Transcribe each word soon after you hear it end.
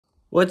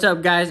What's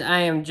up guys, I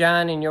am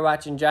John and you're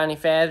watching Johnny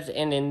Fabs,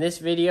 and in this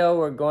video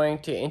we're going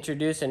to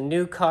introduce a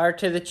new car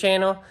to the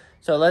channel.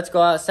 So let's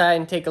go outside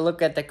and take a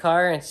look at the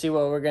car and see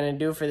what we're going to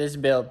do for this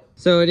build.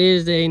 So it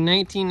is a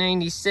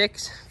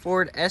 1996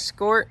 Ford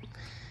Escort.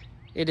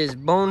 It is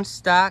bone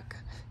stock,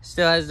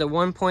 still has the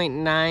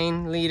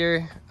 1.9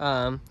 liter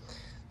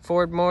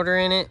Ford motor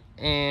in it.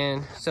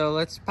 And so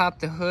let's pop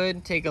the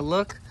hood, take a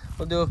look.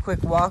 We'll do a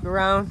quick walk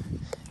around.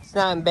 It's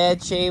not in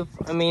bad shape.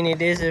 I mean,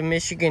 it is a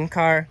Michigan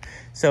car,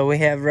 so we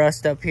have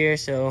rust up here,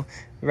 so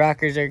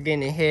rockers are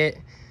getting hit,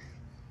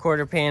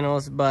 quarter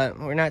panels, but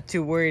we're not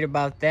too worried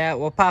about that.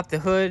 We'll pop the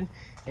hood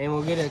and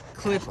we'll get a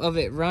clip of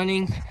it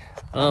running.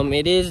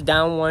 It is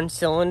down one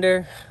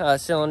cylinder,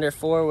 cylinder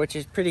 4, which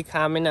is pretty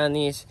common on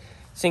these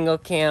single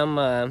cam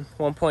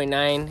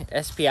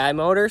 1.9 SPI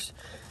motors.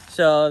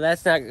 So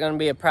that's not going to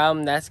be a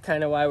problem. That's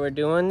kind of why we're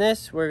doing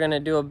this. We're going to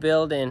do a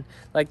build, and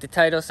like the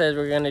title says,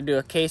 we're going to do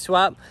a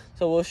K-swap.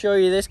 So we'll show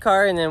you this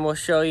car and then we'll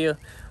show you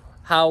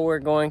how we're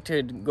going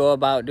to go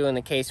about doing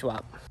the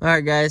K-swap.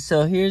 Alright guys,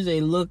 so here's a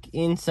look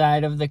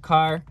inside of the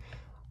car.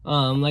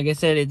 Like I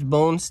said, it's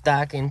bone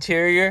stock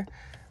interior.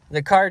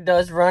 The car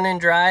does run and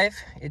drive.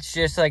 It's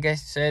just like I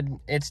said,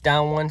 it's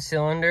down one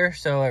cylinder,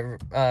 so it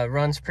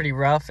runs pretty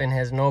rough and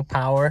has no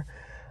power.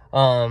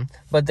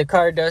 But the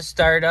car does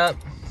start up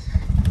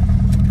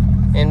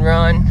and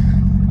run.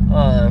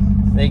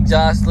 The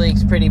exhaust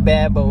leaks pretty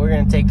bad, but we're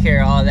gonna take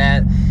care of all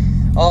that.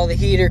 All the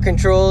heater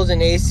controls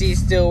and AC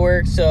still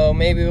work, so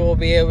maybe we'll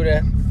be able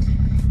to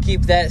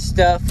keep that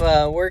stuff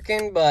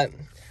working. But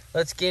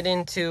let's get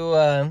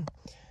into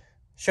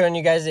showing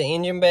you guys the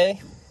engine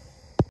bay.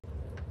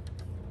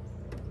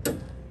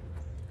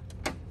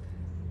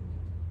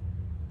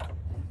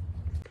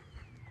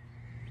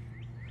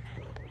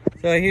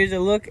 So here's a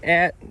look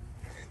at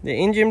the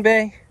engine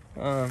bay.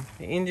 The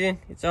engine,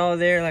 it's all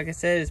there. Like I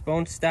said, it's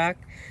bone stock,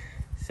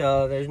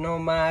 so there's no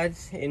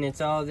mods, and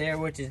it's all there,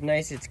 which is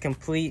nice. It's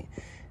complete.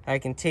 I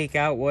can take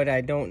out what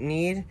I don't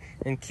need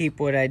and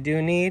keep what I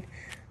do need,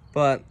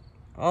 but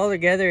all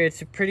together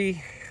it's a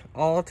pretty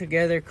all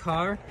together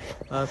car.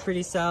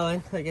 Pretty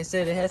solid. Like I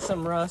said, it has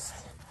some rust,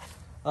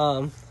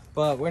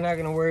 but we're not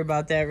going to worry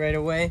about that right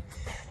away.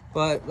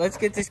 But let's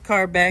get this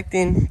car backed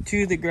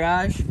into the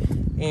garage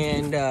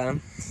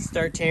and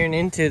start tearing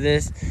into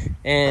this,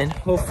 and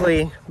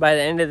hopefully by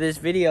the end of this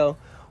video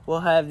we'll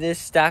have this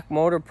stock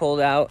motor pulled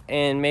out,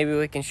 and maybe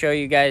we can show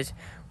you guys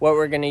what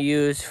we're going to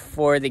use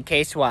for the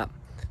K-swap.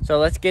 So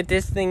let's get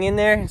this thing in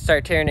there and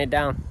start tearing it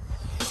down.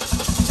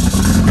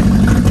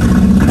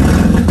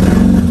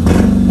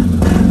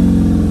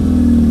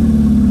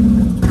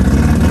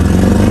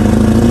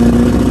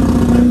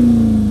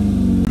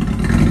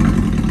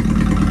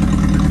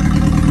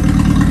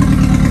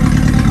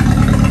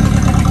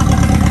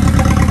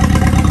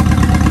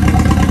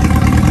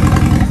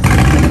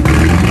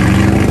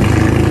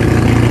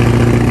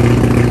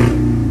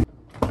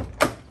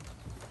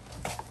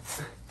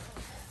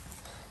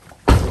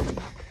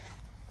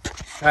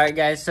 Alright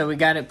guys, so we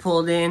got it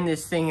pulled in.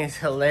 This thing is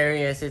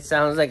hilarious. It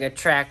sounds like a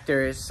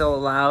tractor. It's so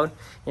loud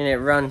and it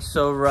runs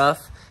so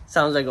rough. It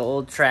sounds like an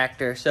old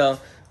tractor. So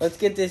let's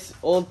get this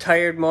old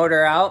tired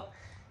motor out.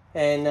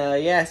 And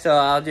yeah, so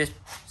I'll just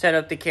set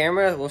up the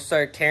camera. We'll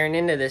start tearing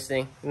into this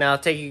thing. And I'll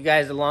take you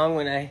guys along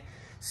when I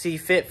see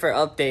fit for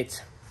updates.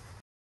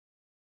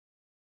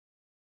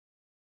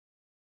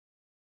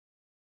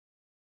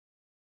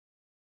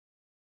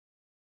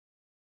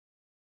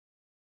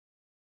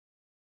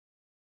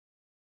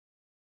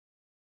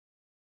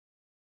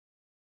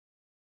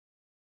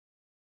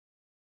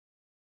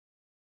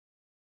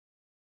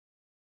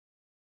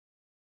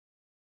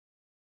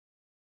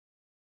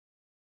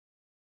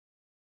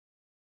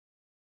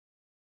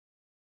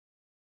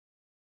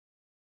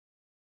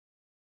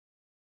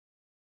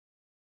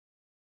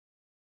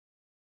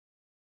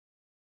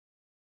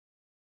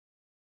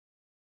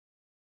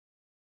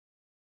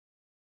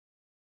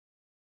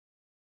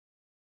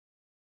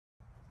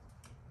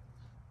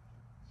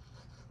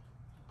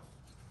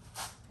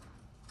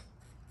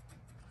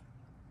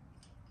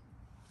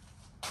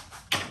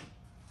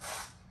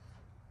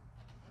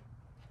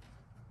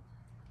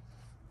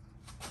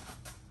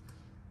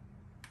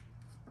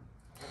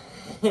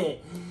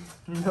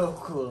 No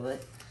coolant.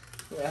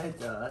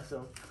 That's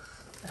awesome.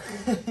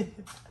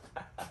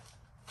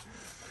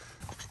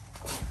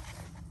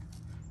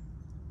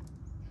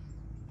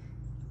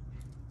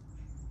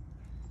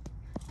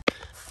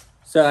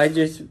 So I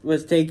just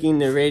was taking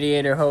the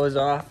radiator hose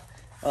off.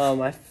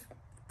 I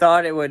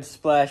thought it would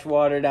splash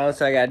water down,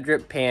 so I got a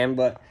drip pan,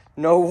 but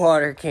no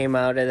water came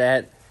out of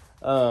that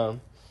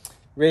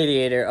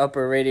radiator,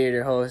 upper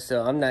radiator hose,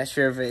 so I'm not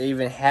sure if it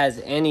even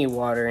has any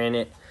water in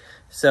it.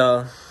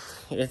 So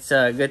it's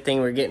a good thing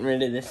we're getting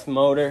rid of this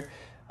motor.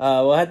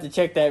 We'll have to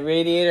check that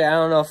radiator. I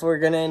don't know if we're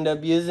gonna end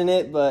up using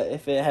it, but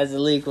if it has a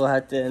leak, we'll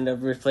have to end up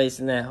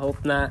replacing that.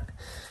 Hope not,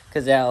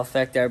 because that'll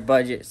affect our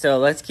budget. So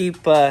let's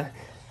keep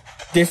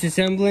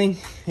disassembling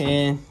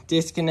and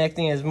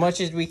disconnecting as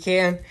much as we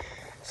can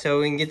so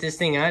we can get this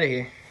thing out of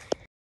here.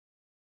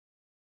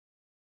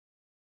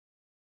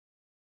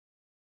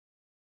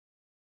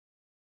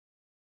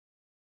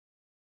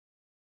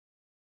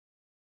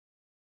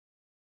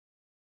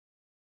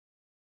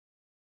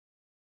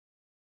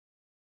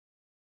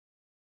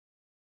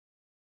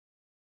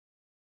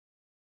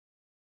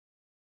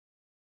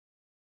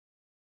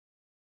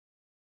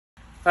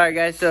 Alright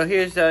guys, so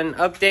here's an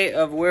update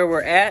of where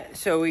we're at.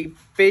 So we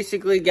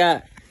basically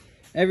got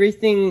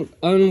everything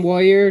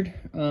unwired.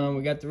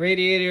 We got the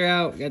radiator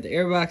out, we got the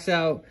airbox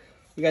out,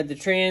 we got the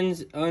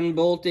trans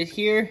unbolted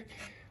here.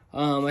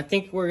 I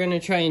think we're gonna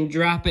try and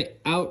drop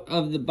it out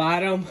of the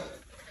bottom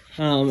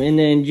and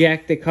then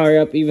jack the car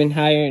up even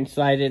higher and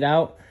slide it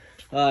out.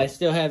 I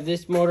still have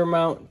this motor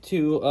mount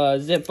to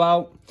zip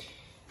out,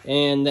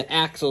 and the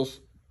axles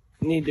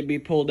need to be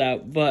pulled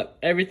out, but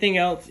everything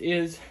else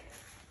is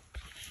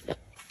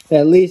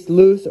at least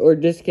loose or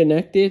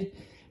disconnected.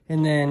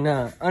 And then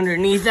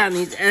underneath on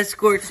these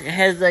Escorts, it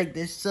has like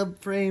this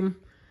subframe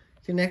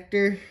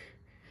connector.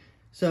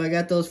 So I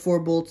got those 4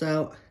 bolts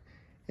out,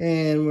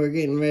 and we're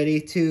getting ready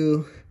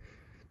to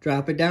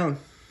drop it down.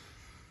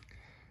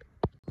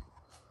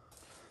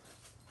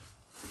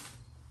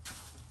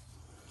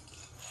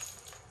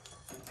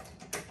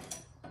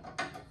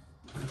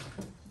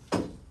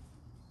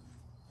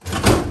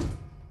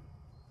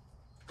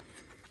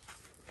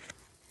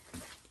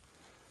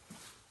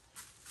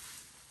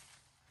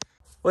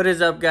 What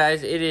is up,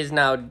 guys? It is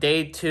now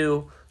day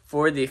 2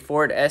 for the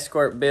Ford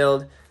Escort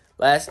build.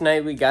 Last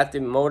night we got the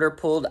motor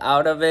pulled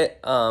out of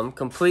it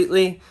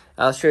completely.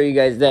 I'll show you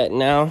guys that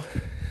now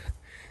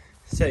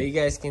so you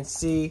guys can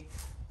see.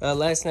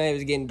 Last night it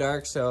was getting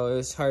dark, so it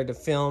was hard to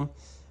film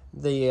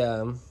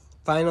the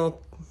final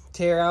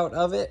tear out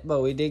of it,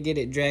 but we did get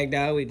it dragged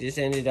out. We just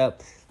ended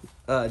up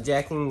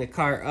jacking the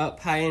car up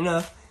high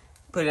enough,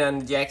 put it on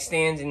the jack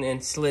stands, and then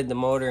slid the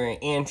motor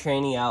and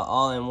tranny out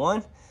all in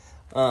one.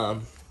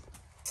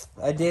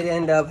 I did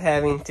end up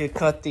having to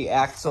cut the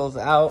axles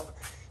out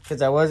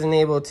because I wasn't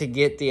able to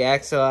get the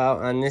axle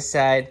out on this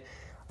side.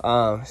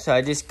 So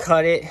I just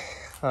cut it.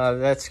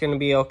 That's going to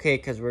be okay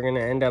because we're going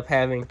to end up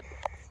having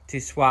to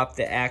swap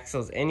the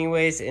axles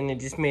anyways, and it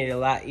just made it a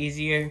lot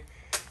easier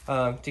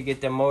to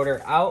get the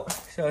motor out.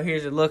 So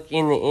here's a look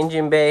in the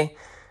engine bay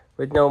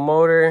with no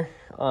motor.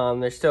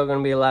 There's still going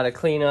to be a lot of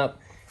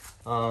cleanup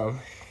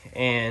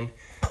and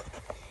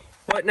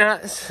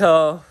whatnot.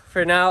 So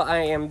for now,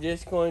 I am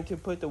just going to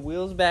put the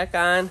wheels back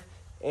on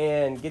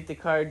and get the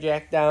car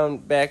jacked down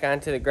back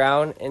onto the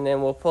ground, and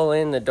then we'll pull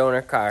in the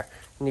donor car.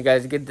 And you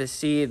guys get to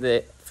see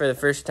that for the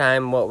first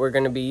time what we're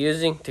going to be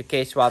using to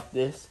K-swap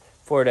this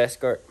Ford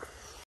Escort.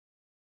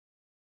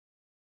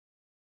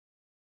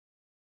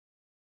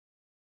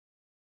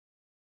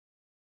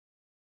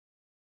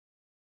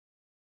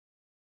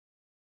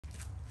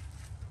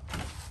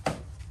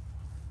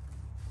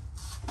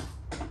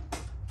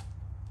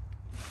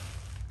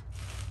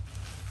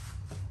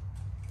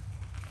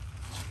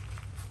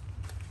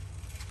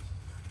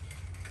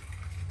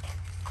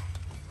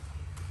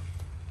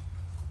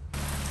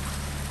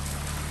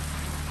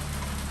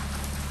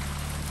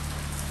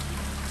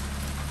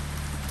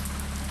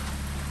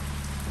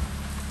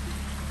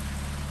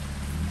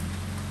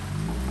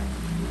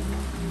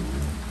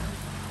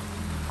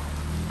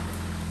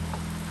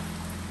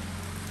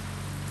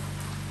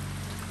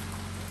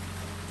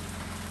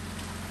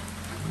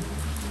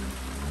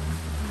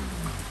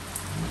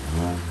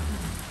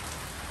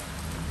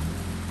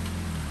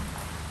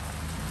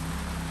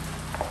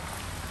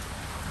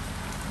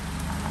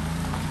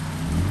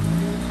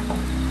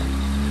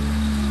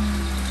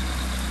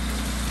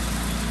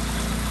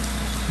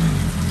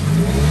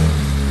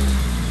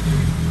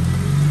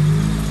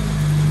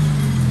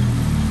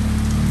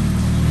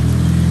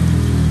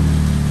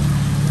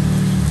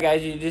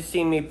 Guys, you just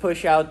seen me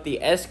push out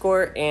the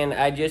Escort, and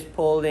I just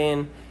pulled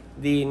in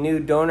the new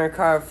donor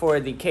car for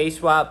the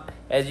K-swap.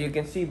 As you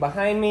can see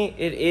behind me,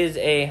 it is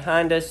a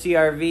Honda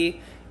CR-V.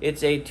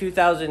 It's a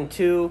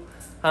 2002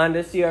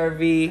 Honda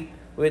CR-V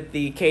with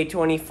the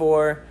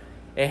K24.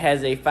 It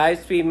has a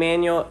 5-speed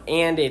manual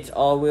and it's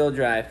all-wheel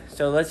drive.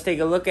 So let's take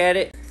a look at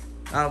it.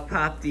 I'll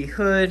pop the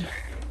hood.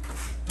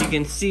 You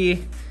can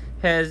see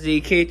has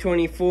the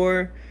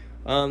K24.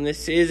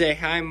 This is a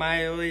high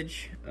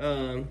mileage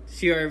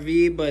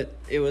CR-V, but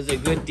it was a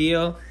good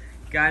deal.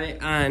 Got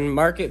it on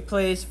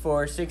Marketplace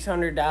for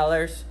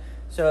 $600.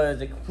 So it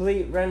was a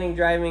complete running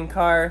driving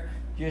car.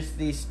 Just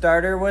the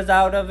starter was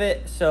out of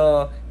it,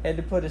 so had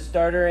to put a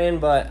starter in,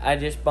 but I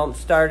just bump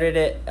started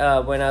it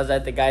when I was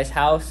at the guy's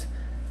house.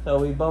 So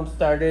we bump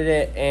started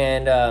it,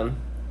 and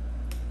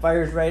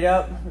fires right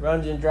up,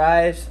 runs and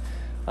drives.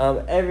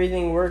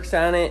 Everything works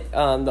on it. The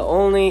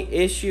only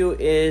issue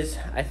is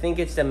I think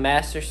it's the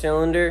master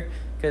cylinder,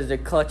 because the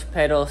clutch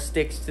pedal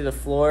sticks to the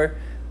floor.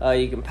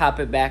 You can pop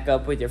it back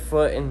up with your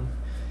foot and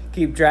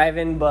keep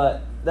driving,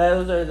 but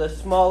those are the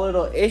small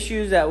little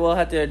issues that we'll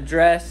have to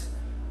address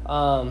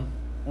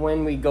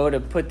when we go to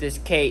put this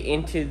K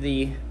into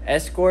the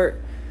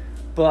Escort.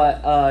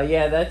 But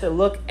yeah, that's a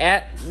look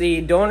at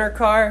the donor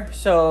car.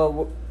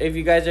 So if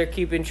you guys are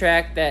keeping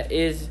track, that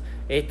is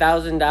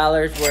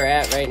 $1,000 we're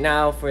at right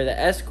now for the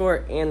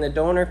Escort and the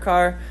donor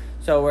car.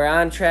 So we're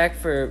on track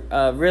for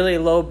a really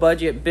low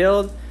budget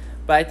build.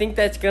 But I think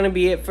that's going to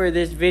be it for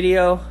this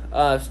video.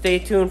 Stay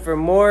tuned for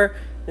more.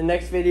 The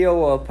next video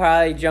will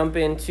probably jump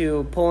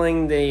into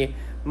pulling the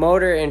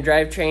motor and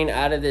drivetrain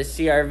out of this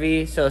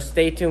CR-V. So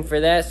stay tuned for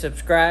that.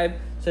 Subscribe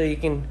so you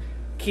can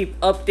keep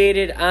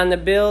updated on the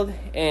build,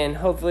 and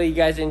hopefully you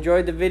guys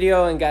enjoyed the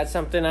video and got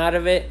something out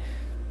of it.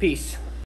 Peace.